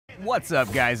What's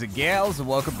up, guys and gals, and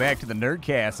welcome back to the Nerd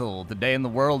Castle. Today in the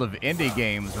world of indie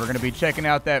games, we're going to be checking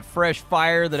out that fresh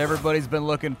fire that everybody's been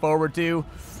looking forward to.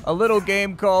 A little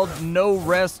game called No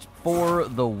Rest for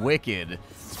the Wicked.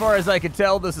 As far as I can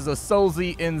tell, this is a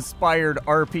Soulsy-inspired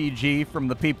RPG from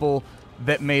the people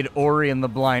that made Ori and the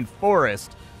Blind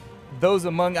Forest. Those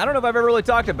among... I don't know if I've ever really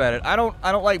talked about it. I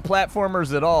don't like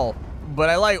platformers at all, but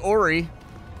I like Ori.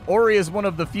 Ori is one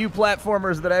of the few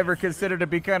platformers that I ever consider to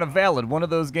be kind of valid. One of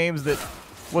those games that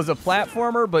was a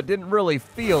platformer but didn't really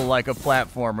feel like a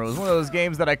platformer. It was one of those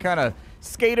games that I kind of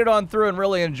skated on through and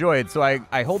really enjoyed, so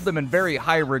I hold them in very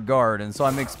high regard, and so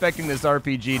I'm expecting this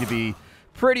RPG to be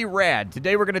pretty rad.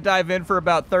 Today we're going to dive in for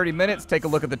about 30 minutes, take a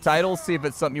look at the title, see if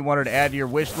it's something you wanted to add to your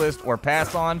wish list or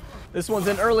pass on. This one's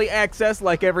in early access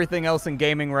like everything else in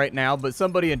gaming right now, but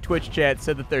somebody in Twitch chat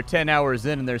said that they're 10 hours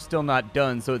in and they're still not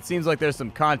done, so it seems like there's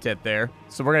some content there.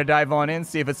 So we're going to dive on in,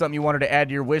 see if it's something you wanted to add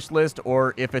to your wish list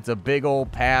or if it's a big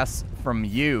old pass from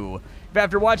you. If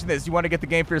after watching this you want to get the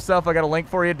game for yourself, I got a link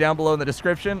for you down below in the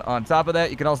description. On top of that,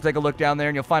 you can also take a look down there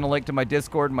and you'll find a link to my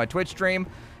Discord and my Twitch stream,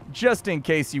 just in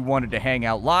case you wanted to hang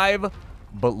out live.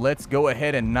 But let's go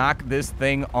ahead and knock this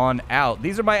thing on out.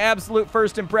 These are my absolute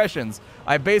first impressions.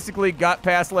 I basically got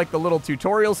past like the little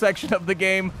tutorial section of the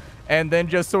game and then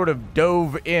just sort of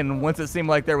dove in once it seemed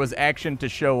like there was action to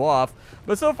show off.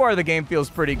 But so far the game feels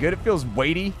pretty good. It feels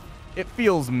weighty. It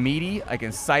feels meaty. I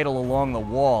can sidle along the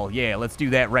wall. Yeah, let's do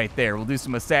that right there. We'll do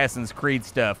some Assassin's Creed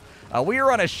stuff. We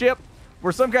are on a ship.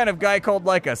 We're some kind of guy called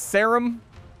like a serum.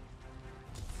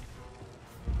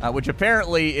 Which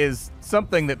apparently is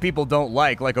something that people don't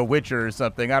like a Witcher or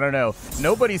something. I don't know.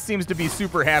 Nobody seems to be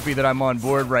super happy that I'm on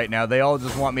board right now. They all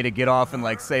just want me to get off and,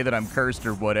 like, say that I'm cursed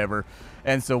or whatever.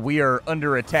 And so we are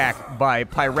under attack by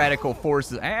piratical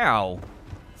forces. Ow.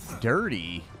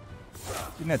 Dirty.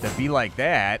 Didn't have to be like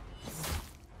that.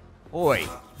 Oi.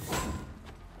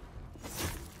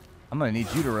 I'm gonna need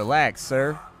you to relax,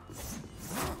 sir.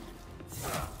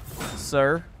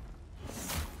 Sir.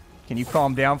 Can you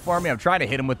calm down for me? I'm trying to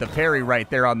hit him with the parry right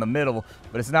there on the middle,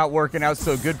 but it's not working out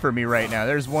so good for me right now.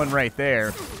 There's one right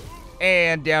there.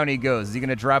 And down he goes. Is he going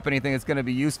to drop anything that's going to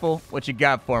be useful? What you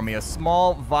got for me? A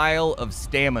small vial of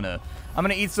stamina. I'm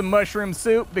going to eat some mushroom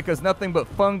soup because nothing but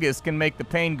fungus can make the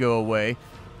pain go away.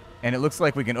 And it looks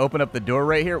like we can open up the door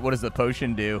right here. What does the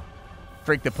potion do?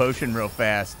 Drink the potion real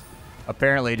fast.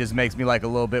 Apparently it just makes me like a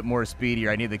little bit more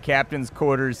speedier. I need the captain's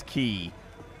quarters key.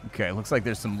 Okay, looks like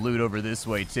there's some loot over this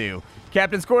way, too.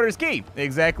 Captain's quarters key.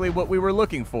 Exactly what we were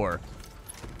looking for.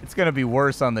 It's going to be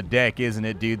worse on the deck, isn't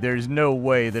it, dude? There's no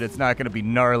way that it's not going to be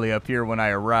gnarly up here when I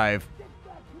arrive.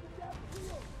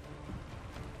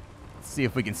 Let's see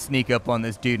if we can sneak up on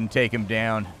this dude and take him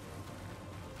down.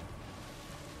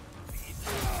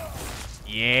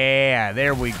 Yeah,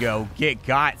 there we go. Get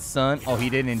got, son. Oh, he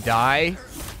didn't die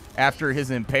after his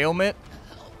impalement?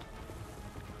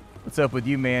 What's up with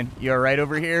you, man? You all right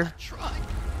over here? I tried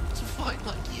to fight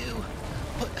like you,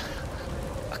 but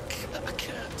I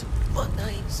can't. My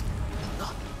name's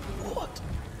not what.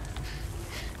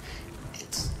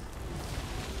 It's...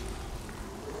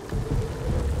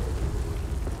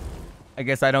 I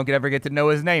guess I don't ever get to know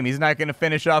his name. He's not going to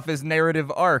finish off his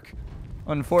narrative arc.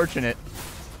 Unfortunate.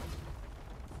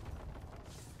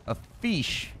 A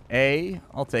fish, eh?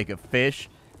 I'll take a fish.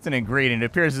 It's an ingredient. It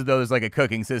appears as though there's like a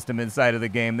cooking system inside of the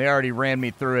game. They already ran me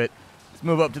through it. Let's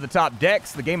move up to the top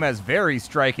decks. The game has very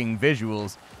striking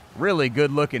visuals. Really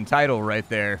good looking title right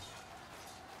there.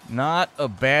 Not a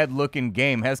bad looking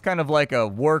game. Has kind of like a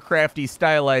Warcrafty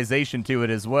stylization to it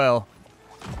as well.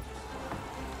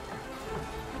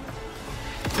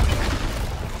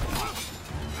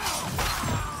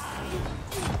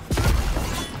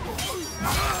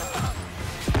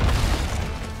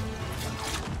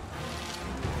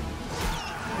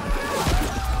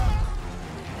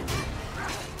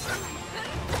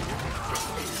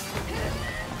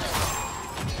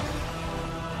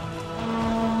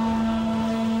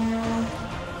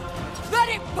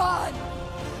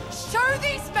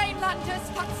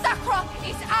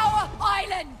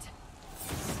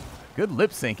 Good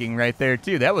lip syncing right there,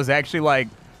 too. That was actually, like,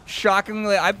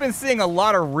 shockingly... I've been seeing a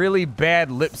lot of really bad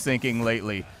lip syncing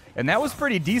lately, and that was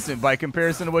pretty decent by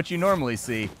comparison to what you normally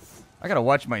see. I gotta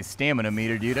watch my stamina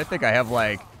meter, dude. I think I have,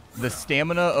 like, the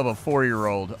stamina of a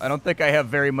 4-year-old. I don't think I have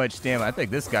very much stamina. I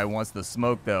think this guy wants the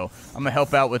smoke, though. I'm gonna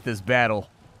help out with this battle.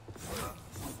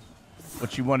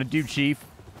 What you want to do, Chief?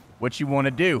 What you want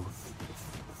to do?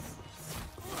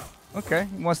 Okay,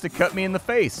 he wants to cut me in the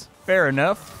face. Fair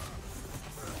enough.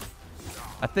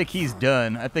 I think he's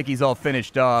done. I think he's all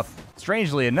finished off.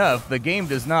 Strangely enough, the game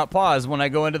does not pause when I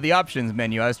go into the options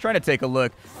menu. I was trying to take a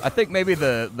look. I think maybe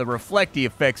the reflecty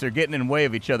effects are getting in the way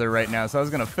of each other right now, so I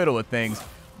was going to fiddle with things.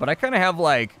 But I kind of have,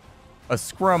 like, a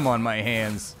scrum on my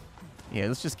hands. Yeah,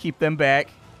 let's just keep them back.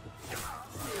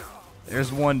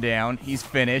 There's one down. He's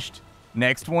finished.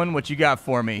 Next one, what you got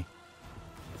for me?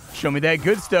 Show me that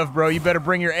good stuff, bro. You better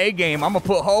bring your A game. I'm going to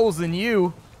put holes in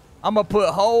you. I'm going to put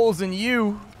holes in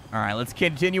you. All right, let's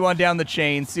continue on down the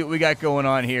chain, see what we got going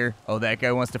on here. Oh, that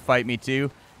guy wants to fight me too.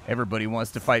 Everybody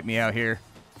wants to fight me out here.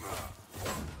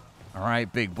 All right,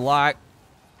 big block.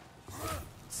 Let's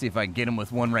see if I can get him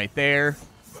with one right there.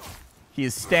 He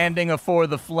is standing afore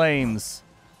the flames.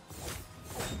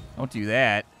 Don't do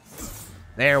that.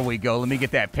 There we go. Let me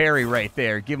get that parry right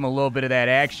there. Give him a little bit of that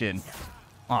action.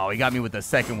 Oh, he got me with the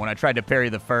second one. I tried to parry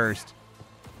the first.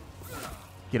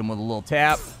 Get him with a little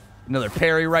tap. Another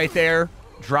parry right there.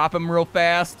 Drop him real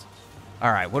fast.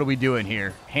 All right, what are we doing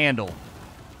here? Handle.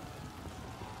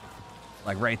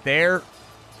 Like right there.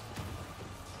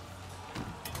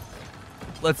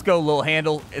 Let's go, little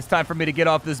handle. It's time for me to get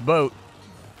off this boat.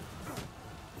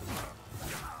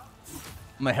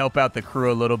 I'm going to help out the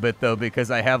crew a little bit, though,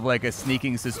 because I have, like, a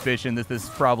sneaking suspicion that this is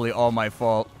probably all my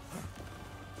fault.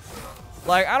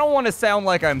 Like, I don't want to sound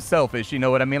like I'm selfish, you know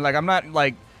what I mean? Like, I'm not,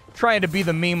 like, trying to be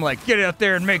the meme, like, get out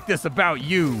there and make this about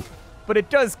you. But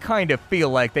it does kind of feel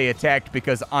like they attacked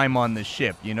because I'm on the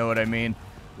ship, you know what I mean?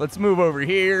 Let's move over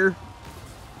here.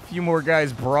 A few more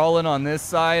guys brawling on this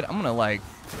side. I'm going to, like...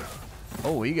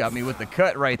 Oh, he got me with the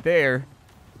cut right there.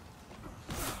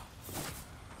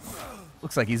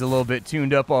 Looks like he's a little bit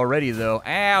tuned up already, though.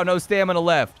 Ow, no stamina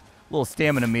left. Little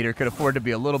stamina meter could afford to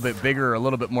be a little bit bigger or a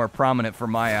little bit more prominent for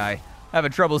my eye.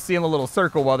 Having trouble seeing the little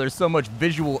circle while there's so much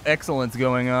visual excellence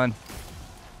going on.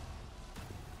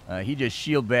 He just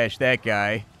shield bashed that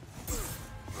guy.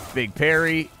 Big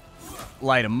parry.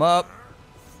 Light him up.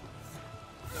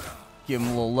 Give him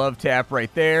a little love tap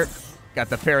right there. Got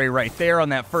the parry right there on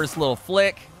that first little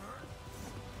flick.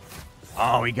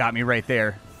 Oh, he got me right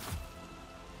there.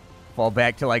 Fall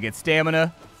back till I get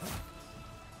stamina.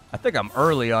 I think I'm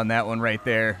early on that one right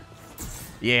there.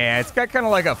 Yeah, it's got kind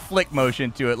of like a flick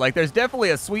motion to it. Like, there's definitely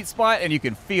a sweet spot, and you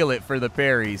can feel it for the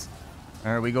parries.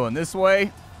 All right, we going this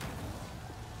way?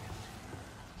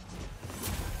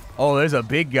 Oh, there's a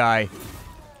big guy.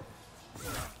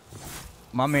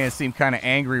 My man seemed kind of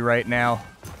angry right now.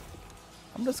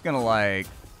 I'm just going to, like,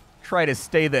 try to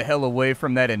stay the hell away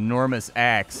from that enormous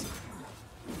axe.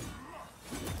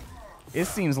 It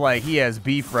seems like he has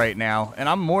beef right now, and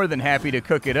I'm more than happy to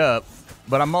cook it up,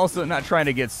 but I'm also not trying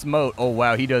to get smote. Oh,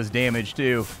 wow, he does damage,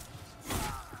 too.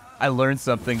 I learned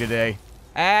something today.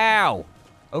 Ow!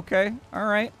 Okay, all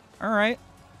right, all right.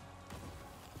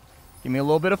 Give me a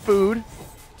little bit of food.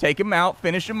 Take him out,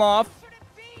 finish him off.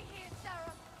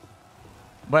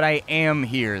 But I am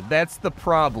here. That's the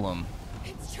problem.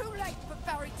 It's too late for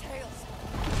fairy tales.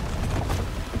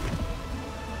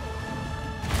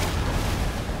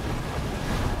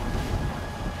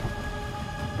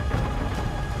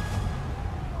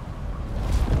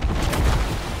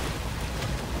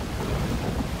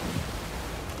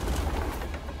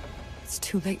 It's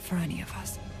too late for any of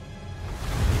us.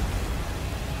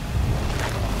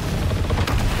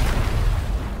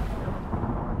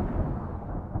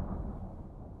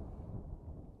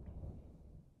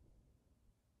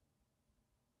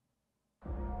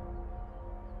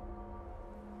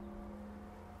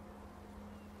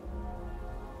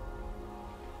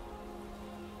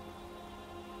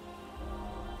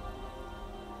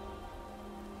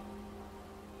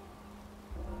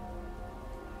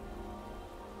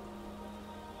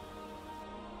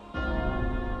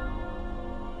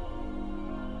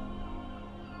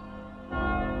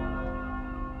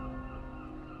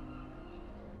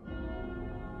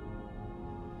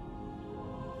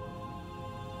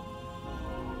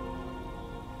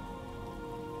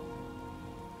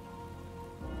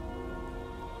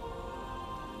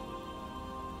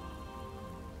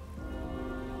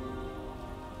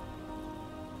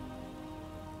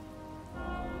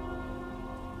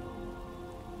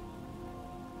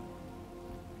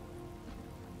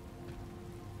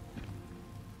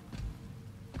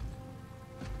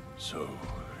 So,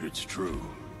 it's true.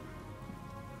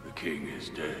 The king is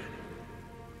dead.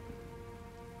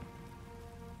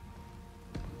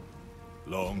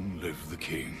 Long live the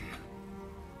king.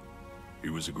 He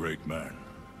was a great man,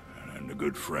 and a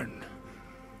good friend.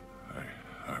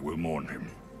 I will mourn him.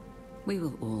 We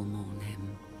will all mourn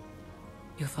him.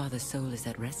 Your father's soul is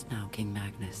at rest now, King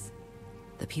Magnus.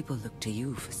 The people look to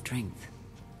you for strength.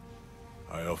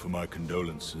 I offer my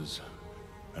condolences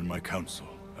and my counsel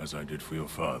as I did for your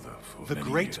father for The many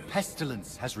great years.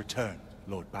 pestilence has returned,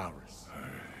 Lord Bowers.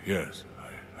 Yes,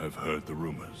 I have heard the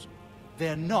rumors.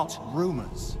 They're not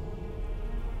rumors.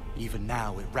 Even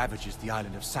now, it ravages the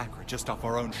island of Sacra just off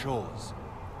our own shores,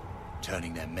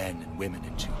 turning their men and women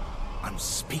into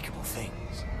unspeakable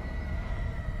things.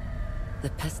 The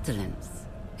pestilence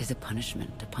is a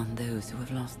punishment upon those who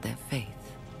have lost their faith.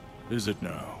 Is it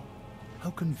now? How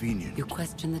convenient. You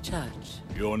question the church?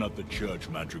 You're not the church,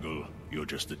 Madrigal. You're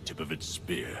just the tip of its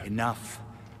spear. Enough.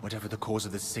 Whatever the cause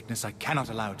of this sickness, I cannot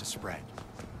allow it to spread.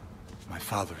 My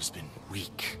father has been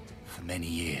weak for many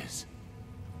years.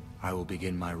 I will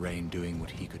begin my reign doing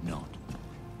what he could not.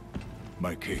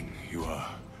 My king, you are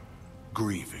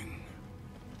grieving.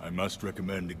 I must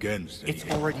recommend against any... It's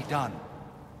already done.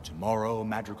 Tomorrow,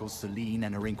 Madrigal Celine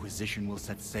and her Inquisition will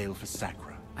set sail for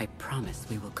Sacra. I promise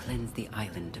we will cleanse the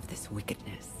island of this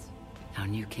wickedness. Our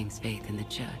new king's faith in the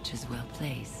church is well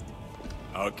placed.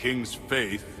 Our king's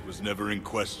faith was never in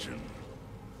question.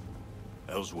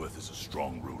 Ellsworth is a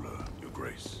strong ruler, your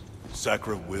grace.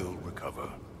 Sacra will recover.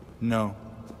 No.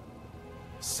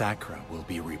 Sacra will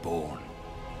be reborn.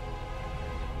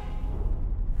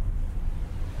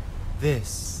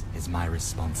 This is my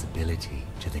responsibility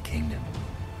to the kingdom.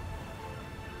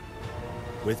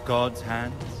 With God's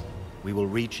hands, we will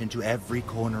reach into every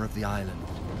corner of the island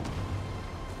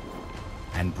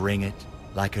and bring it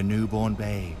like a newborn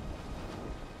babe,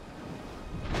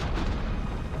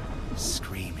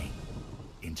 screaming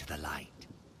into the light.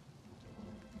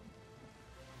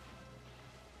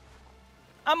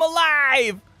 I'm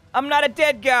alive! I'm not a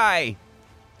dead guy!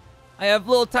 I have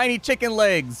little tiny chicken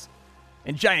legs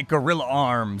and giant gorilla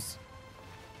arms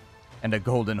and a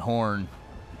golden horn.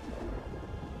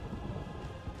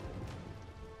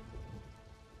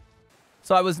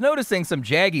 So I was noticing some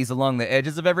jaggies along the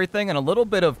edges of everything and a little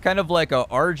bit of kind of like a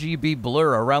RGB blur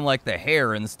around like the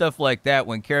hair and stuff like that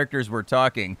when characters were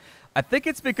talking. I think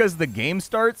it's because the game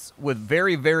starts with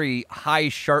very, very high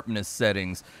sharpness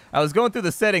settings. I was going through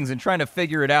the settings and trying to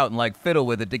figure it out and like fiddle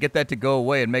with it to get that to go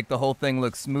away and make the whole thing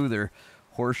look smoother.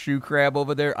 Horseshoe crab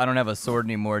over there. I don't have a sword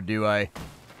anymore, do I?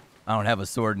 I don't have a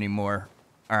sword anymore.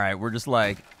 All right, we're just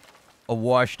like a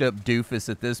washed up doofus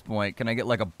at this point. Can I get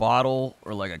like a bottle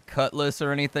or like a cutlass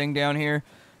or anything down here?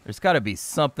 There's got to be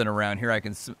something around here I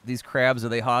can... These crabs, are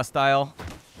they hostile?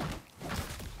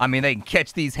 I mean, they can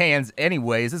catch these hands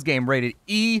anyways. This game rated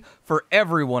E for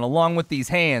everyone along with these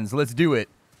hands. Let's do it.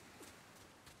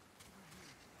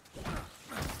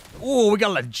 Ooh, we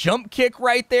got a jump kick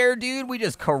right there, dude. We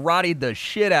just karate'd the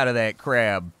shit out of that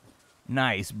crab.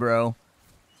 Nice, bro.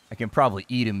 I can probably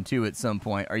eat him, too, at some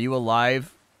point. Are you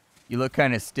alive? You look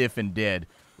kind of stiff and dead.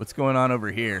 What's going on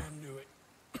over here? I knew it.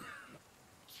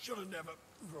 Should have never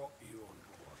brought you on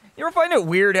board. You ever find it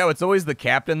weird how it's always the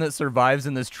captain that survives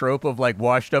in this trope of, like,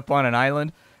 washed up on an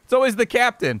island? It's always the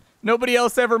captain. Nobody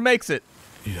else ever makes it.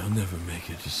 You'll never make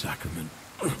it to Sacrament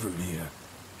from here.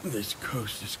 This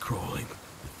coast is crawling.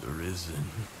 If there is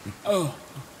any. Oh.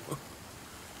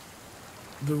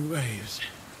 The waves.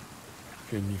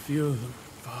 Can you feel them,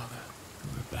 Father?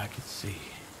 We're back at sea.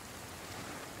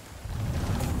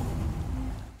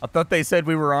 I thought they said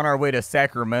we were on our way to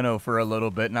Sacramento for a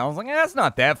little bit, and I was like, that's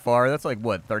not that far. That's like,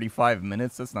 what, 35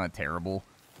 minutes? That's not terrible.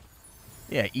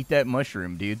 Yeah, eat that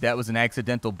mushroom, dude. That was an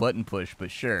accidental button push,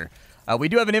 but sure. We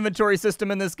do have an inventory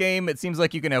system in this game. It seems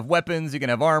like you can have weapons, you can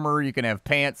have armor, you can have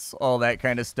pants, all that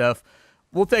kind of stuff.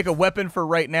 We'll take a weapon for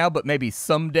right now, but maybe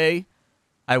someday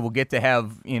I will get to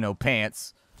have, you know,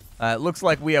 pants. It looks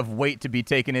like we have weight to be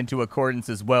taken into accordance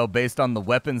as well based on the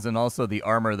weapons and also the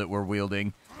armor that we're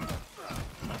wielding.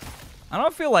 I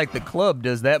don't feel like the club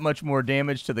does that much more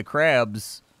damage to the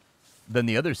crabs than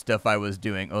the other stuff I was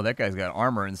doing. Oh, that guy's got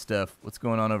armor and stuff. What's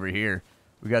going on over here?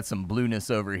 We got some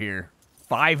blueness over here.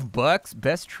 $5?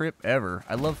 Best trip ever.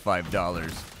 I love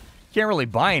 $5. Can't really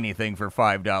buy anything for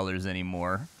 $5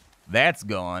 anymore. That's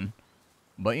gone.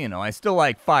 But, you know, I still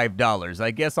like $5.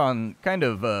 I guess on kind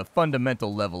of a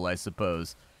fundamental level, I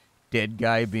suppose. Dead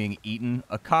guy being eaten.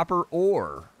 A copper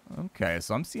ore. Okay,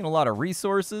 so I'm seeing a lot of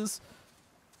resources.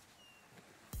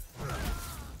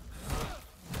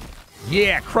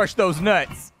 Yeah, crush those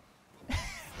nuts.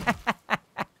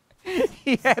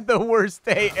 He had the worst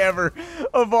day ever.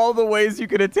 Of all the ways you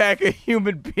could attack a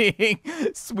human being,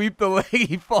 sweep the leg,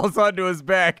 he falls onto his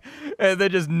back, and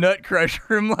then just nut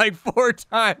crusher him like 4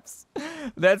 times.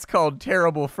 That's called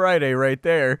Terrible Friday right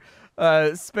there.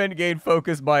 Spend gain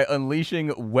focus by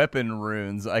unleashing weapon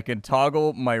runes. I can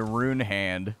toggle my rune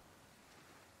hand.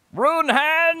 Rune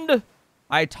hand!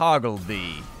 I toggle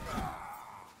thee.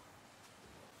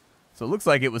 So it looks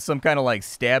like it was some kind of like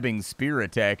stabbing spear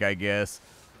attack, I guess.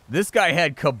 This guy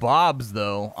had kebabs,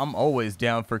 though. I'm always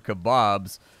down for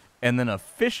kebabs. And then a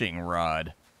fishing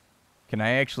rod. Can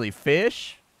I actually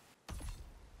fish?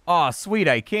 Aw, sweet,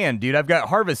 I can, dude. I've got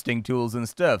harvesting tools and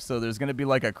stuff, so there's going to be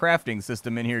like a crafting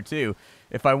system in here, too.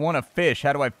 If I want to fish,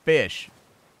 how do I fish?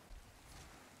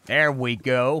 There we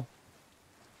go.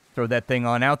 Throw that thing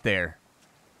on out there.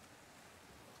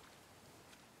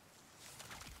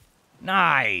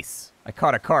 Nice. I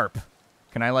caught a carp.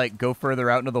 Can I, like, go further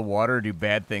out into the water, or do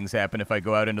bad things happen if I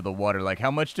go out into the water? Like,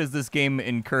 how much does this game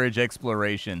encourage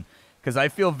exploration? Because I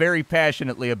feel very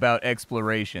passionately about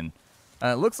exploration.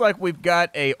 It looks like we've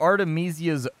got a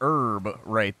Artemisia's herb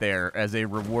right there as a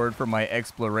reward for my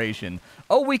exploration.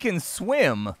 Oh, we can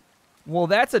swim. Well,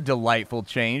 that's a delightful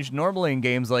change. Normally in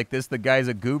games like this, the guy's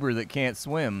a goober that can't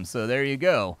swim. So there you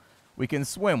go. We can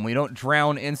swim. We don't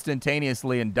drown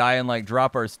instantaneously and die and, like,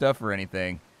 drop our stuff or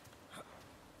anything.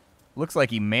 Looks like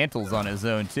he mantles on his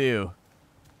own, too.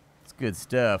 It's good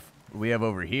stuff. What do we have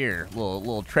over here?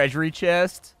 Little treasury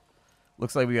chest.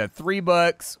 Looks like we got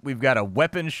 $3. We've got a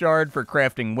weapon shard for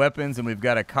crafting weapons, and we've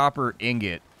got a copper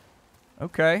ingot.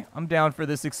 Okay, I'm down for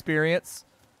this experience.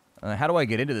 How do I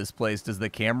get into this place? Does the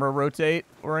camera rotate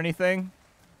or anything?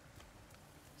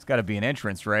 It's got to be an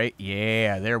entrance, right?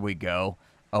 Yeah, there we go.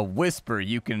 A whisper.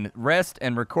 You can rest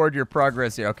and record your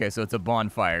progress here. Okay, so it's a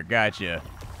bonfire. Gotcha.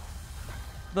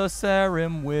 The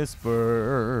Sarim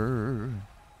Whisper.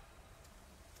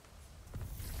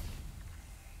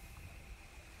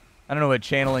 I don't know what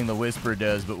channeling the whisper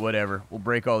does, but whatever. We'll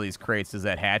break all these crates. Does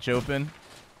that hatch open?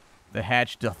 The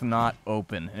hatch doth not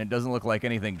open, and it doesn't look like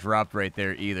anything dropped right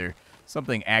there either.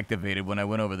 Something activated when I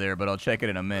went over there, but I'll check it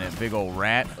in a minute. Big old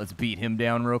rat. Let's beat him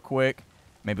down real quick.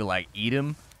 Maybe, like, eat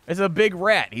him. It's a big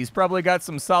rat. He's probably got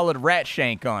some solid rat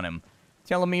shank on him.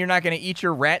 Telling me you're not going to eat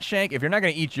your rat shank? If you're not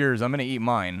going to eat yours, I'm going to eat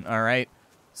mine, all right?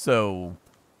 So,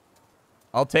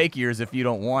 I'll take yours if you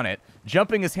don't want it.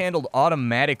 Jumping is handled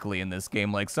automatically in this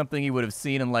game, like something you would have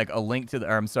seen in, like, a Link to the...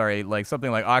 Or, I'm sorry, like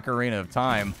something like Ocarina of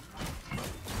Time.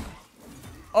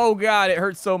 Oh, God, it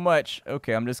hurts so much.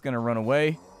 Okay, I'm just going to run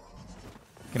away.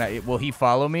 Will he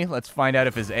follow me? Let's find out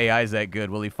if his AI is that good.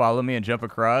 Will he follow me and jump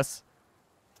across?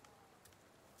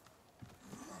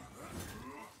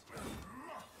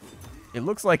 It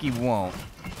looks like he won't.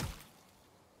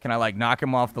 Can I, like, knock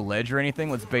him off the ledge or anything?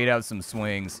 Let's bait out some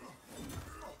swings.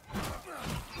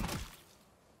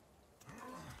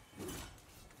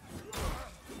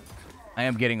 I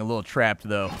am getting a little trapped,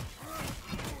 though.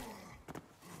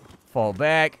 Fall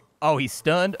back. Oh, he's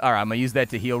stunned? All right, I'm going to use that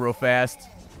to heal real fast.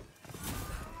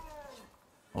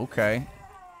 Okay.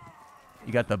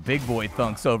 You got the big boy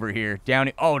thunks over here.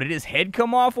 Down. Oh, did his head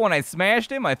come off when I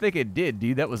smashed him? I think it did,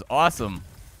 dude. That was awesome.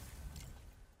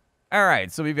 All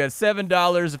right, so we've got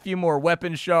 $7, a few more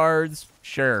weapon shards.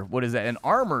 Sure, what is that? An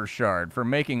armor shard for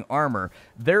making armor.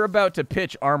 They're about to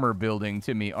pitch armor building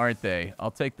to me, aren't they?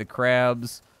 I'll take the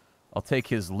crabs. I'll take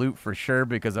his loot for sure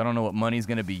because I don't know what money's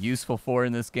going to be useful for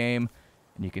in this game.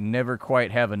 And you can never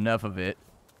quite have enough of it.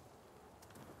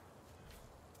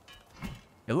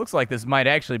 It looks like this might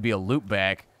actually be a loop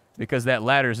back because that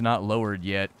ladder's not lowered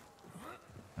yet.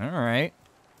 All right.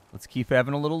 Let's keep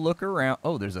having a little look around.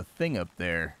 Oh, there's a thing up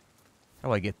there. How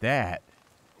do I get that?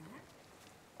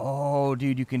 Oh,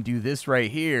 dude, you can do this right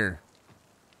here.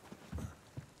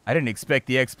 I didn't expect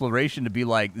the exploration to be,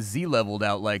 like, Z-leveled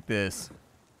out like this.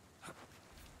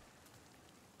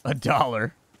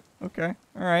 $1. Okay,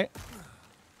 all right.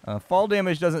 Fall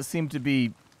damage doesn't seem to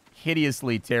be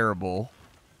hideously terrible.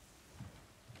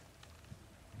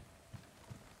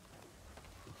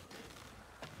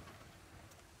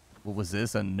 What was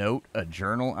this? A note? A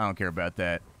journal? I don't care about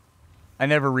that. I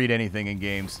never read anything in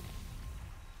games.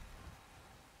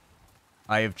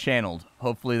 I have channeled.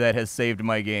 Hopefully that has saved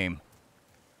my game.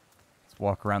 Let's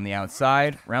walk around the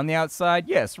outside. Around the outside?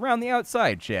 Yes, around the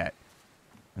outside, chat.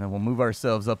 And then we'll move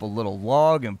ourselves up a little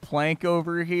log and plank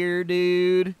over here,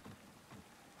 dude.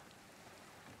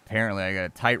 Apparently I got a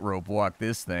tightrope walk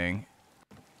this thing.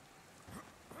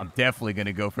 I'm definitely going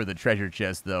to go for the treasure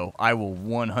chest, though. I will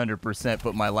 100%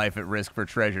 put my life at risk for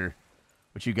treasure.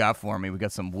 What you got for me? We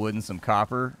got some wood and some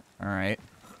copper. All right.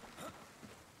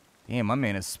 Damn, my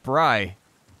man is spry.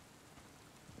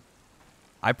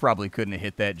 I probably couldn't have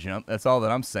hit that jump. That's all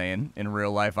that I'm saying. In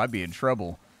real life, I'd be in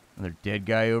trouble. Another dead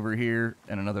guy over here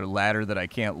and another ladder that I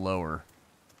can't lower.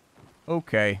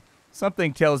 Okay.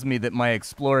 Something tells me that my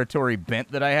exploratory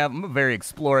bent that I have, I'm a very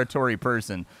exploratory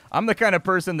person. I'm the kind of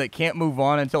person that can't move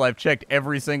on until I've checked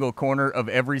every single corner of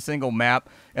every single map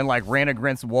and, like, ran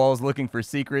against walls looking for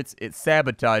secrets. It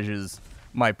sabotages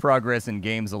my progress in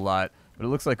games a lot. But it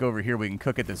looks like over here we can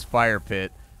cook at this fire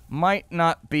pit. might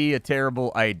not be a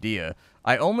terrible idea.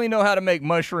 I only know how to make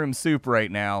mushroom soup right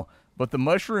now, but the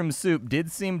mushroom soup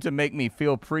did seem to make me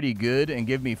feel pretty good and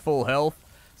give me full health,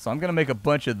 so I'm going to make a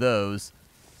bunch of those.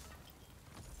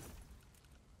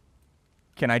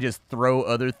 Can I just throw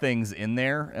other things in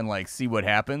there and, like, see what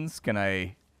happens? Can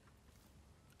I...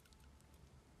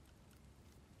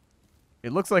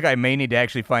 It looks like I may need to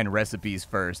actually find recipes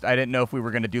first. I didn't know if we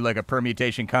were going to do, like, a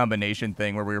permutation combination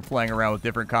thing where we were playing around with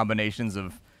different combinations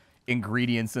of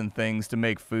ingredients and things to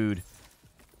make food.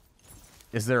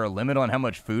 Is there a limit on how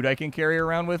much food I can carry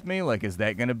around with me? Like, is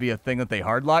that going to be a thing that they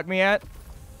hardlock me at?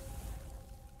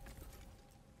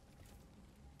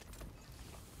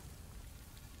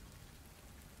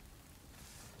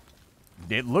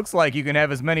 It looks like you can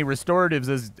have as many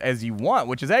restoratives as you want,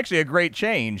 which is actually a great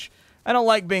change. I don't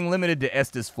like being limited to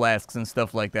Estus flasks and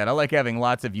stuff like that. I like having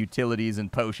lots of utilities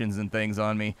and potions and things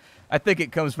on me. I think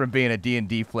it comes from being a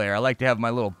D&D player. I like to have my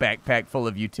little backpack full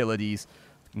of utilities.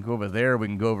 We can go over there, we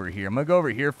can go over here. I'm going to go over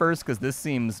here first because this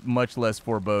seems much less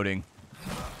foreboding.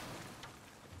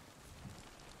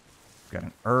 Got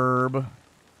an herb.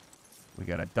 We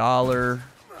got $1.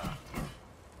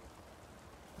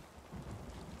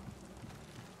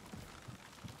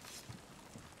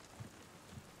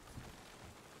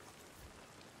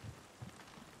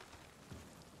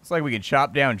 Looks like we can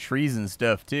chop down trees and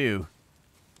stuff, too.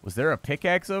 Was there a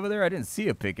pickaxe over there? I didn't see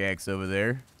a pickaxe over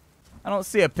there. I don't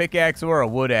see a pickaxe or a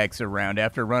wood axe around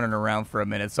after running around for a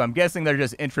minute, so I'm guessing they're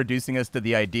just introducing us to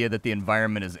the idea that the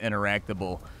environment is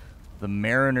interactable. The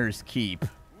Mariner's Keep.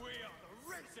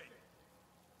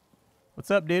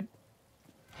 What's up, dude?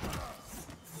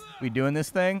 We doing this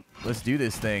thing? Let's do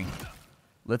this thing.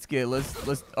 Let's...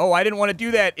 Oh, I didn't want to do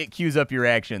that. It queues up your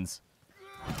actions.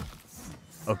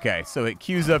 Okay, so it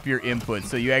queues up your input,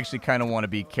 so you actually kind of want to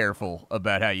be careful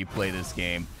about how you play this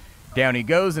game. Down he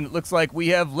goes, and it looks like we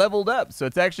have leveled up, so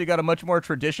it's actually got a much more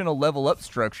traditional level up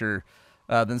structure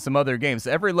than some other games.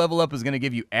 So every level up is going to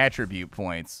give you attribute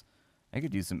points. I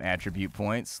could do some attribute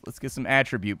points. Let's get some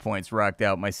attribute points rocked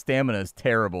out. My stamina is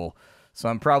terrible, so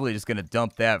I'm probably just going to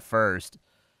dump that first.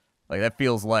 Like, that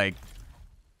feels like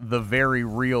the very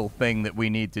real thing that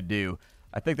we need to do.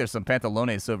 I think there's some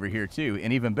pantalones over here, too.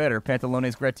 And even better,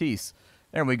 pantalones gratis.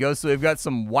 There we go. So we've got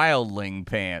some wildling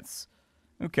pants.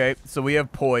 Okay, so we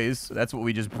have poise. That's what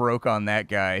we just broke on that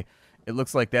guy. It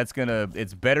looks like that's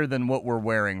it's better than what we're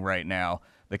wearing right now.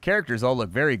 The characters all look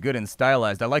very good and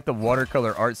stylized. I like the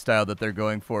watercolor art style that they're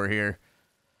going for here.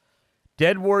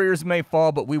 Dead warriors may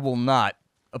fall, but we will not.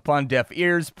 Upon deaf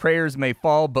ears, prayers may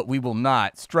fall, but we will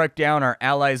not. Struck down, our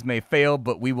allies may fail,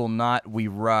 but we will not. We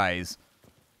rise.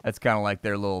 That's kind of like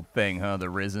their little thing, huh? The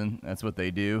Risen. That's what they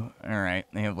do. All right.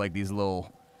 They have like these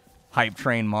little hype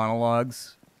train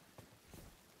monologues.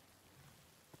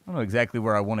 I don't know exactly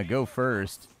where I want to go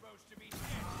first.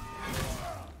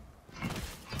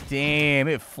 Damn,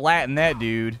 it flattened that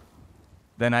dude.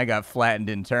 Then I got flattened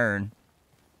in turn.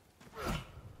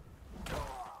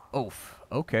 Oh,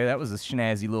 okay. That was a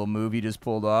snazzy little move you just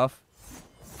pulled off.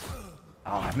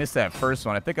 Oh, I missed that first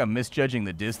one. I think I'm misjudging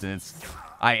the distance.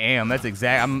 I am. That's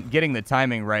exact. I'm getting the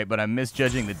timing right, but I'm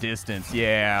misjudging the distance.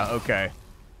 Yeah, okay.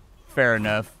 Fair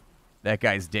enough. That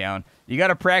guy's down. You got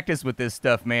to practice with this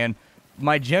stuff, man.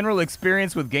 My general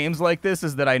experience with games like this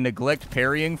is that I neglect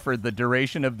parrying for the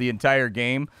duration of the entire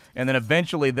game, and then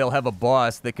eventually they'll have a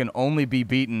boss that can only be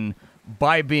beaten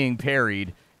by being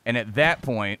parried, and at that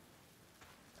point,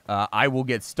 I will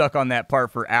get stuck on that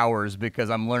part for hours because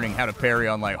I'm learning how to parry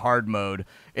on, like, hard mode,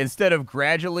 instead of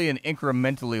gradually and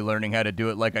incrementally learning how to do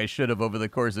it like I should have over the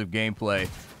course of gameplay.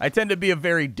 I tend to be a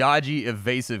very dodgy,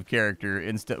 evasive character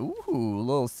instead. Ooh, a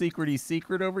little secrety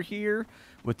secret over here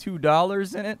with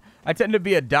 $2 in it. I tend to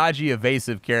be a dodgy,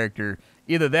 evasive character.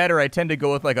 Either that or I tend to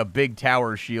go with, like, a big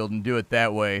tower shield and do it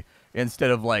that way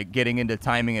instead of, like, getting into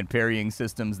timing and parrying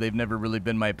systems. They've never really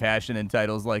been my passion in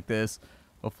titles like this.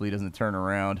 Hopefully he doesn't turn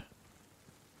around.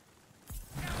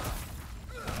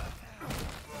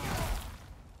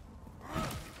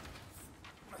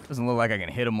 Doesn't look like I can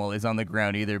hit him while he's on the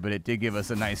ground either, but it did give us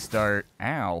a nice start.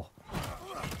 Ow.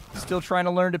 Still trying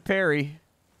to learn to parry.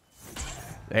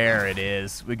 There it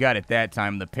is. We got it that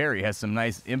time. The parry has some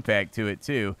nice impact to it,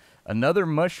 too. Another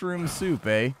mushroom soup,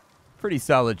 eh? Pretty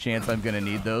solid chance I'm going to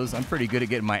need those. I'm pretty good at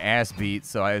getting my ass beat,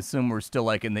 so I assume we're still,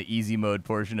 like, in the easy mode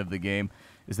portion of the game.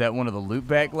 Is that one of the loot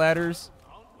back ladders?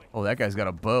 Oh, that guy's got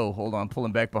a bow. Hold on, pull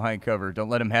him back behind cover. Don't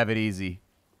let him have it easy.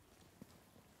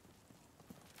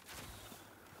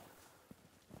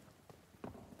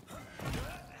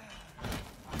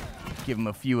 Give him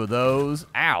a few of those.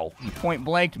 Ow, he point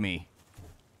blanked me.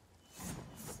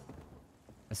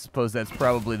 suppose that's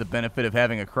probably the benefit of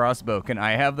having a crossbow. Can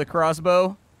I have the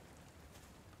crossbow?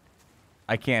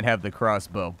 I can't have the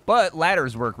crossbow. But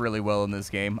ladders work really well in this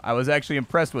game. I was actually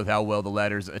impressed with how well the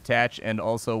ladders attach and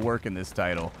also work in this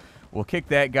title. We'll kick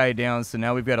that guy down, so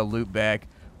now we've got to loop back.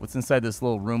 What's inside this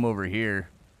little room over here?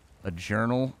 A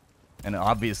journal, and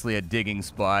obviously a digging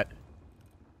spot.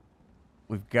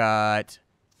 We've got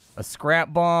a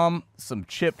scrap bomb, some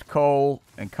chipped coal,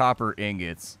 and copper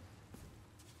ingots.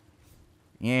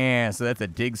 Yeah, so that's a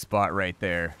dig spot right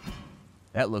there.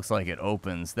 That looks like it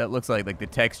opens. That looks like the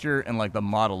texture and like the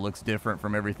model looks different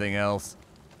from everything else.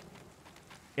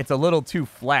 It's a little too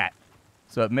flat,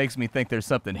 so it makes me think there's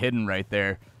something hidden right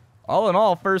there. All in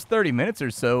all, first 30 minutes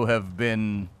or so have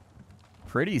been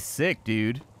pretty sick,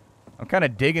 dude. I'm kind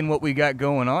of digging what we got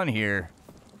going on here.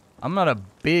 I'm not a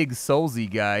big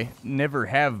Soulsy guy, never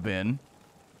have been,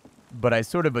 but I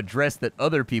sort of address that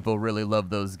other people really love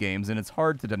those games, and it's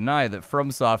hard to deny that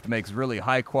FromSoft makes really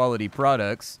high-quality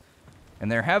products.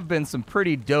 And there have been some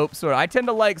pretty dope I tend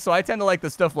to like the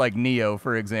stuff like Neo,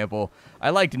 for example.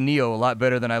 I liked Neo a lot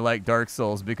better than I liked Dark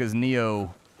Souls because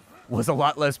Neo was a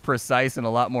lot less precise and a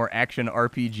lot more action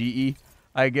RPG-y,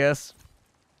 I guess.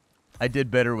 I did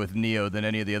better with Neo than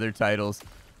any of the other titles.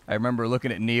 I remember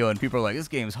looking at Neo and people were like, this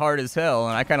game's hard as hell,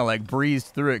 and I kind of like breezed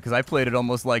through it because I played it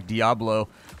almost like Diablo,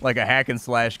 like a hack and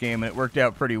slash game, and it worked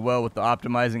out pretty well with the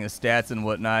optimizing of stats and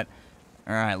whatnot.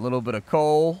 All right, a little bit of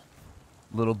coal.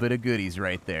 Little bit of goodies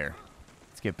right there.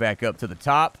 Let's get back up to the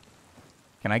top.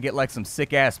 Can I get like some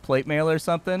sick-ass plate mail or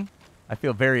something? I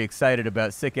feel very excited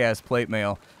about sick-ass plate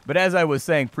mail. But as I was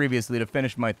saying previously, to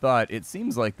finish my thought, it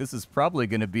seems like this is probably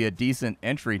going to be a decent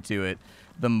entry to it.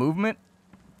 The movement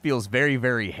feels very,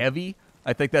 very heavy.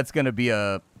 I think that's going to be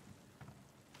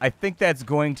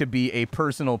a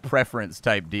personal preference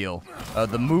type deal.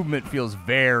 The movement feels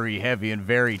very heavy and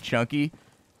very chunky.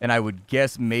 And I would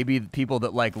guess maybe the people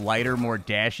that like lighter, more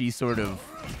dashy sort of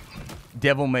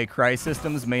Devil May Cry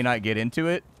systems may not get into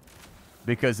it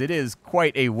because it is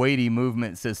quite a weighty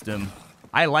movement system.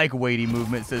 I like weighty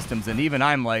movement systems, and even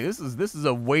I'm like, this is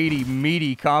a weighty,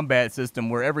 meaty combat system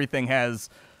where everything has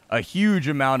a huge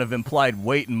amount of implied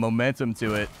weight and momentum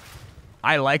to it.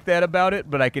 I like that about it,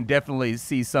 but I can definitely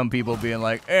see some people being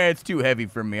like, it's too heavy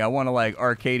for me. I want to like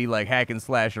arcadey, like hack and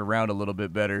slash around a little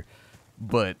bit better.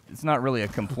 But it's not really a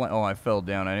complaint. Oh, I fell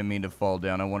down. I didn't mean to fall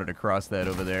down. I wanted to cross that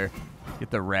over there.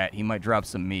 Get the rat. He might drop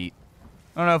some meat.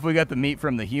 I don't know if we got the meat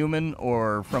from the human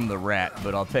or from the rat,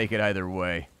 but I'll take it either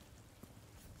way.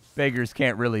 Beggars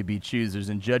can't really be choosers,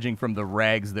 and judging from the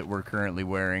rags that we're currently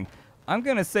wearing, I'm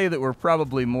going to say that we're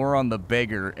probably more on the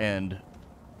beggar end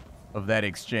of that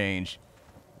exchange.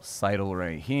 Sidle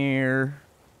right here.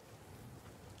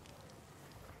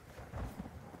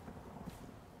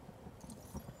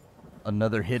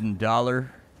 Another hidden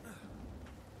dollar.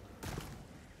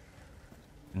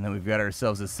 And then we've got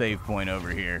ourselves a save point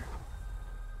over here.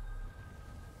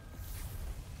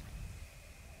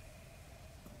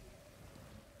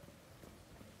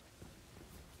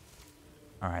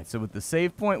 Alright, so with the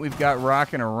save point we've got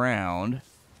rocking around,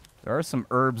 there are some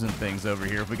herbs and things over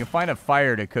here. If we can find a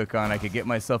fire to cook on, I could get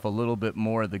myself a little bit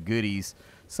more of the goodies.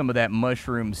 Some of that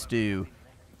mushroom stew.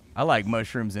 I like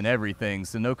mushrooms and everything,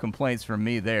 so no complaints from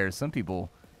me there. Some people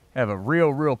have a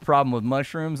real problem with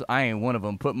mushrooms. I ain't one of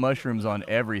them. Put mushrooms on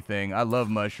everything. I love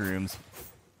mushrooms.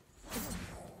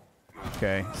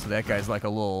 Okay, so that guy's like a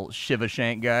little Shiva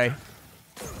Shank guy.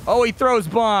 Oh, he throws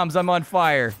bombs. I'm on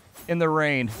fire in the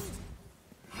rain.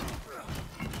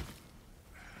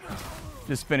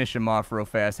 Just finish him off real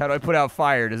fast. How do I put out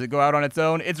fire? Does it go out on its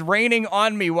own? It's raining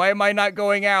on me. Why am I not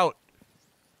going out?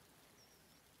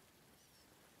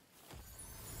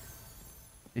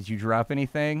 Did you drop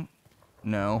anything?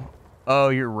 No. Oh,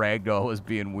 your ragdoll was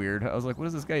being weird. I was like, what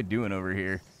is this guy doing over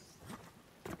here?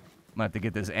 Might have to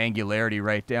get this angularity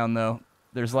right down, though.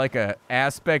 There's like a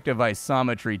aspect of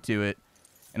isometry to it,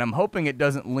 and I'm hoping it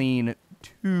doesn't lean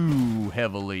too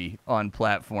heavily on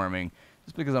platforming,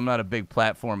 just because I'm not a big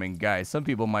platforming guy. Some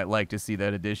people might like to see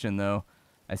that addition, though.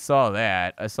 I saw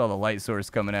that. I saw the light source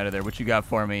coming out of there. What you got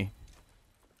for me?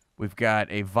 We've got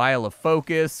a Vial of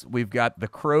Focus. We've got the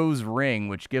Crow's Ring,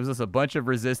 which gives us a bunch of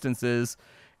resistances,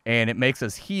 and it makes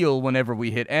us heal whenever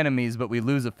we hit enemies, but we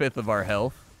lose 1/5 of our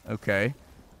health. Okay.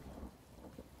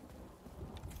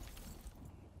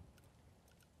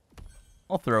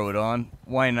 I'll throw it on.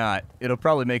 Why not? It'll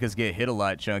probably make us get hit a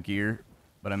lot chunkier,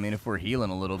 but I mean, if we're healing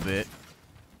a little bit,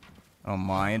 I don't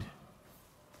mind.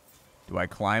 Do I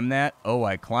climb that? Oh,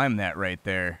 I climbed that right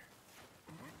there.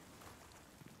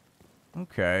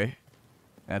 Okay.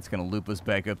 That's going to loop us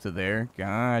back up to there.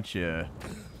 Gotcha.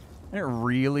 I didn't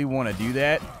really want to do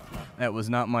that. That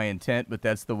was not my intent, but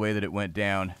that's the way that it went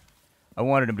down. I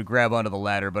wanted him to grab onto the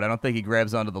ladder, but I don't think he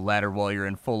grabs onto the ladder while you're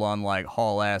in full-on, like,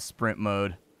 haul-ass sprint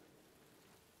mode.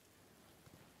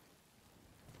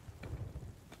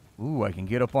 Ooh, I can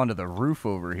get up onto the roof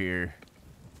over here.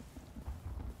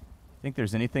 Think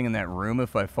there's anything in that room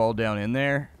if I fall down in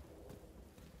there?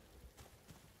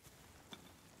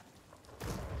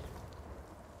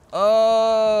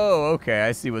 Oh, okay,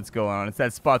 I see what's going on. It's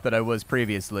that spot that I was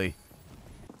previously.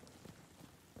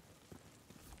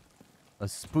 A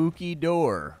spooky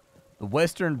door. The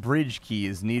western bridge key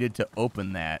is needed to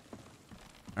open that.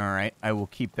 Alright, I will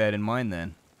keep that in mind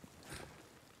then.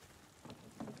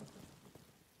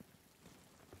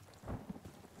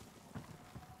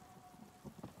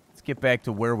 Let's get back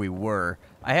to where we were.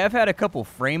 I have had a couple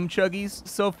frame chuggies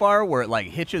so far where it like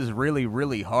hitches really,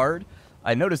 really hard.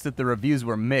 I noticed that the reviews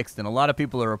were mixed, and a lot of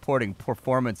people are reporting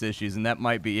performance issues, and that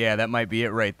might be, yeah, that might be it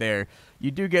right there. You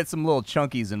do get some little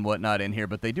chunkies and whatnot in here,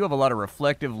 but they do have a lot of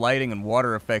reflective lighting and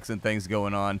water effects and things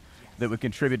going on that would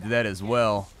contribute to that as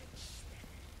well.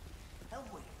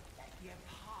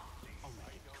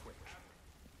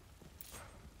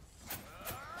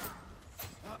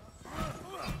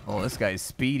 Oh, this guy's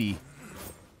speedy.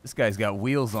 This guy's got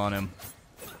wheels on him.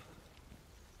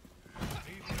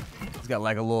 He's got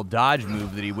like a little dodge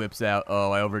move that he whips out.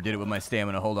 Oh, I overdid it with my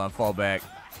stamina. Hold on, fall back.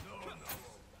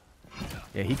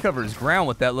 Yeah, he covers ground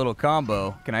with that little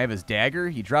combo. Can I have his dagger?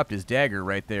 He dropped his dagger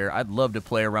right there. I'd love to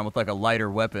play around with like a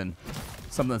lighter weapon.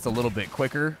 Something that's a little bit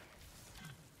quicker.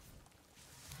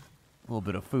 A little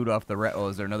bit of food off the rat. Oh,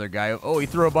 is there another guy? Oh, he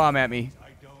threw a bomb at me.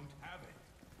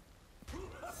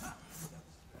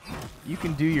 You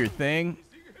can do your thing.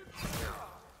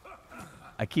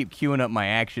 I keep queuing up my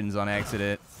actions on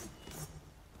accident.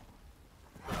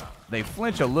 They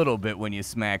flinch a little bit when you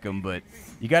smack them, but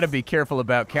you got to be careful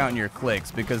about counting your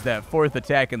clicks because that fourth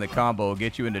attack in the combo will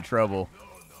get you into trouble.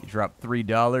 You drop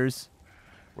 $3.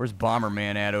 Where's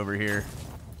Bomberman at over here?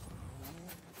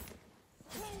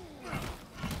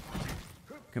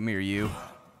 Come here, you.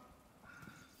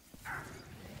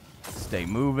 Stay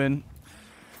moving.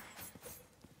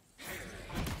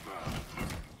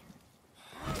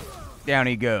 Down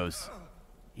he goes.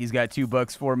 He's got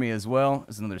 $2 for me as well.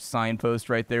 There's another signpost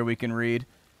right there we can read.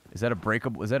 Is that a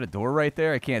breakable? Is that a door right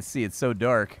there? I can't see. It's so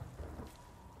dark.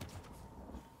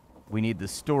 We need the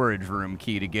storage room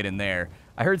key to get in there.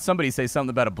 I heard somebody say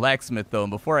something about a blacksmith, though, and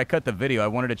before I cut the video, I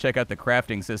wanted to check out the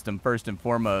crafting system first and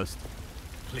foremost.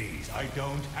 Please, I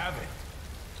don't have it.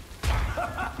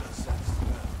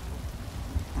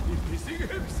 He's missing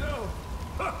himself.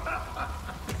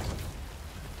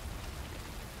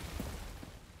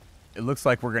 It looks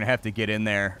like we're going to have to get in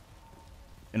there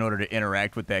in order to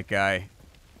interact with that guy.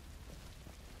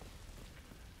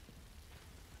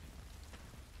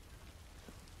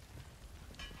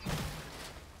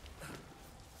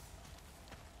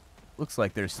 Looks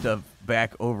like there's stuff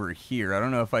back over here. I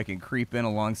don't know if I can creep in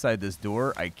alongside this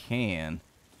door. I can.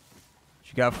 What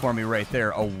you got for me right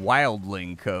there? A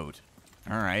wildling coat.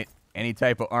 All right. Any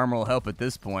type of armor will help at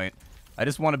this point. I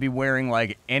just want to be wearing,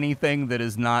 like, anything that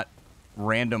is not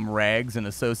random rags and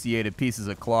associated pieces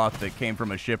of cloth that came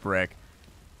from a shipwreck.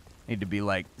 Need to be,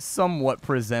 like, somewhat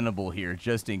presentable here,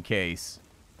 just in case.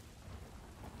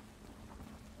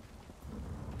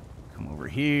 Come over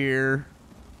here.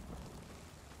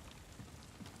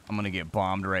 I'm gonna get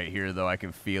bombed right here, though. I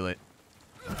can feel it.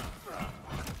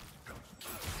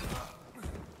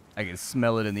 I can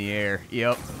smell it in the air.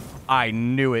 Yep. I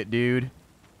knew it, dude.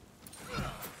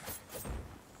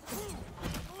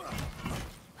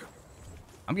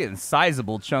 I'm getting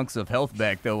sizable chunks of health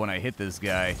back, though, when I hit this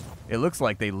guy. It looks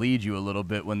like they lead you a little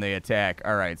bit when they attack.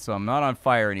 All right, so I'm not on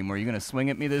fire anymore. You going to swing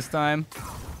at me this time?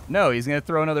 No, he's going to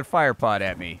throw another fire pot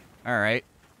at me. All right.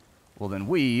 Well, then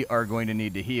we are going to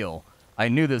need to heal. I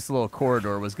knew this little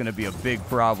corridor was going to be a big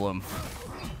problem.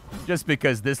 Just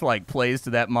because this, like, plays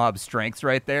to that mob's strengths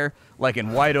right there. Like,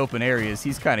 in wide open areas,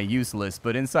 he's kind of useless.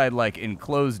 But inside, like,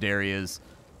 enclosed areas,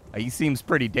 he seems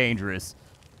pretty dangerous.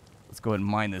 Let's go ahead and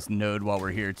mine this node while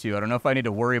we're here, too. I don't know if I need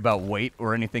to worry about weight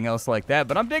or anything else like that,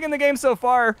 but I'm digging the game so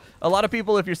far. A lot of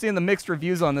people, if you're seeing the mixed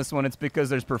reviews on this one, it's because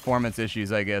there's performance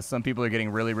issues, I guess. Some people are getting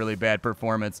really, really bad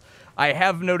performance. I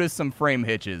have noticed some frame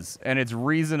hitches, and it's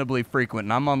reasonably frequent,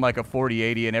 and I'm on like a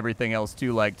 4080 and everything else,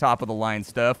 too, like top-of-the-line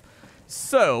stuff.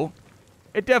 So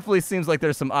it definitely seems like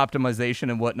there's some optimization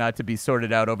and whatnot to be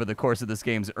sorted out over the course of this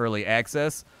game's early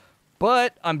access,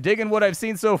 but I'm digging what I've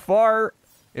seen so far.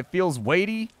 It feels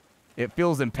weighty. It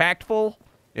feels impactful.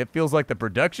 It feels like the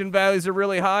production values are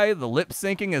really high. The lip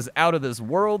syncing is out of this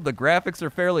world. The graphics are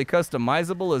fairly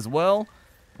customizable as well.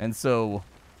 And so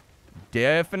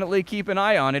definitely keep an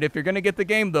eye on it. If you're going to get the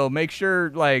game, though, make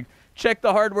sure, like, check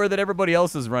the hardware that everybody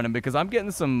else is running, because I'm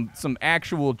getting some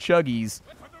actual chuggies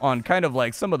on kind of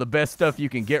like some of the best stuff you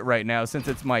can get right now, since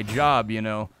it's my job, you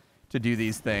know, to do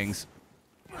these things.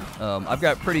 I've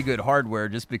got pretty good hardware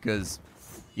just because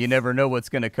you never know what's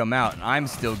going to come out, and I'm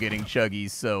still getting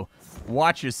chuggies, so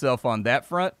watch yourself on that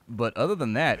front. But other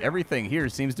than that, everything here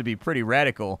seems to be pretty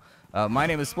radical. My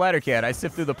name is Splattercat. I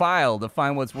sift through the pile to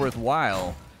find what's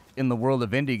worthwhile in the world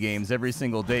of indie games every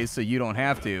single day, so you don't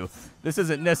have to. This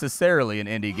isn't necessarily an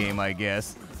indie game, I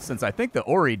guess, since I think the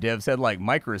Ori devs had like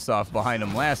Microsoft behind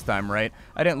them last time, right?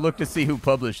 I didn't look to see who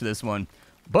published this one,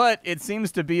 but it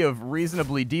seems to be of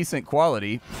reasonably decent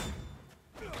quality.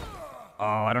 Oh,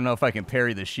 I don't know if I can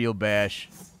parry the shield bash.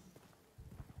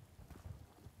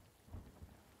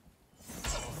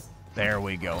 There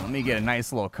we go. Let me get a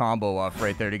nice little combo off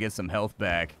right there to get some health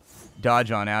back.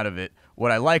 Dodge on out of it.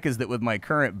 What I like is that with my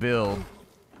current build,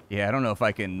 yeah, I don't know if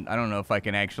I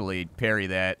can actually parry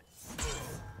that.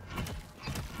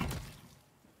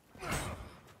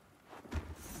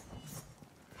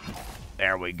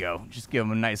 There we go. Just give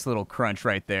him a nice little crunch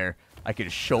right there. I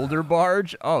could shoulder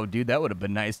barge. Oh, dude, that would have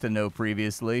been nice to know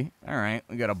previously. All right,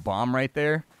 we got a bomb right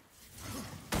there.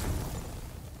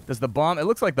 Does the bomb... It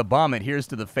looks like the bomb adheres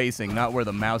to the facing, not where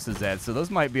the mouse is at, so those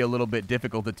might be a little bit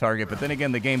difficult to target, but then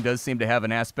again, the game does seem to have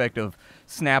an aspect of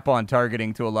snap-on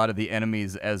targeting to a lot of the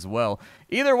enemies as well.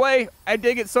 Either way, I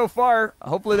dig it so far.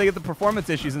 Hopefully they get the performance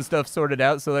issues and stuff sorted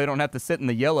out so they don't have to sit in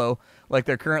the yellow like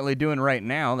they're currently doing right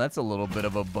now. That's a little bit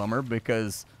of a bummer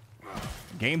because...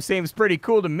 game seems pretty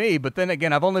cool to me, but then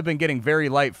again, I've only been getting very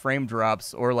light frame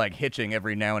drops or like hitching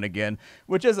every now and again,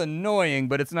 which is annoying,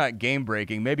 but it's not game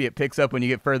breaking. Maybe it picks up when you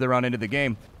get further on into the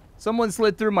game. Someone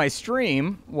slid through my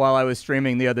stream while I was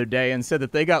streaming the other day and said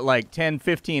that they got like 10,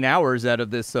 15 hours out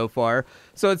of this so far.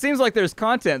 So it seems like there's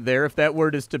content there if that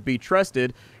word is to be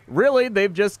trusted. Really,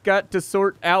 they've just got to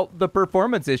sort out the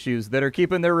performance issues that are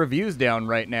keeping their reviews down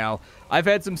right now. I've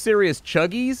had some serious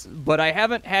chuggies, but I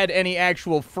haven't had any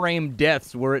actual frame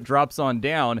deaths where it drops on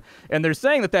down. And they're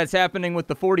saying that that's happening with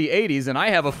the 4080s, and I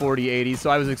have a 4080, so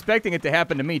I was expecting it to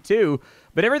happen to me too.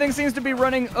 But everything seems to be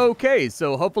running okay,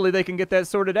 so hopefully they can get that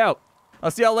sorted out.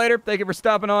 I'll see y'all later. Thank you for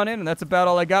stopping on in, and that's about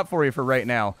all I got for you for right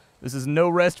now. This is No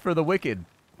Rest for the Wicked.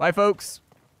 Bye, folks.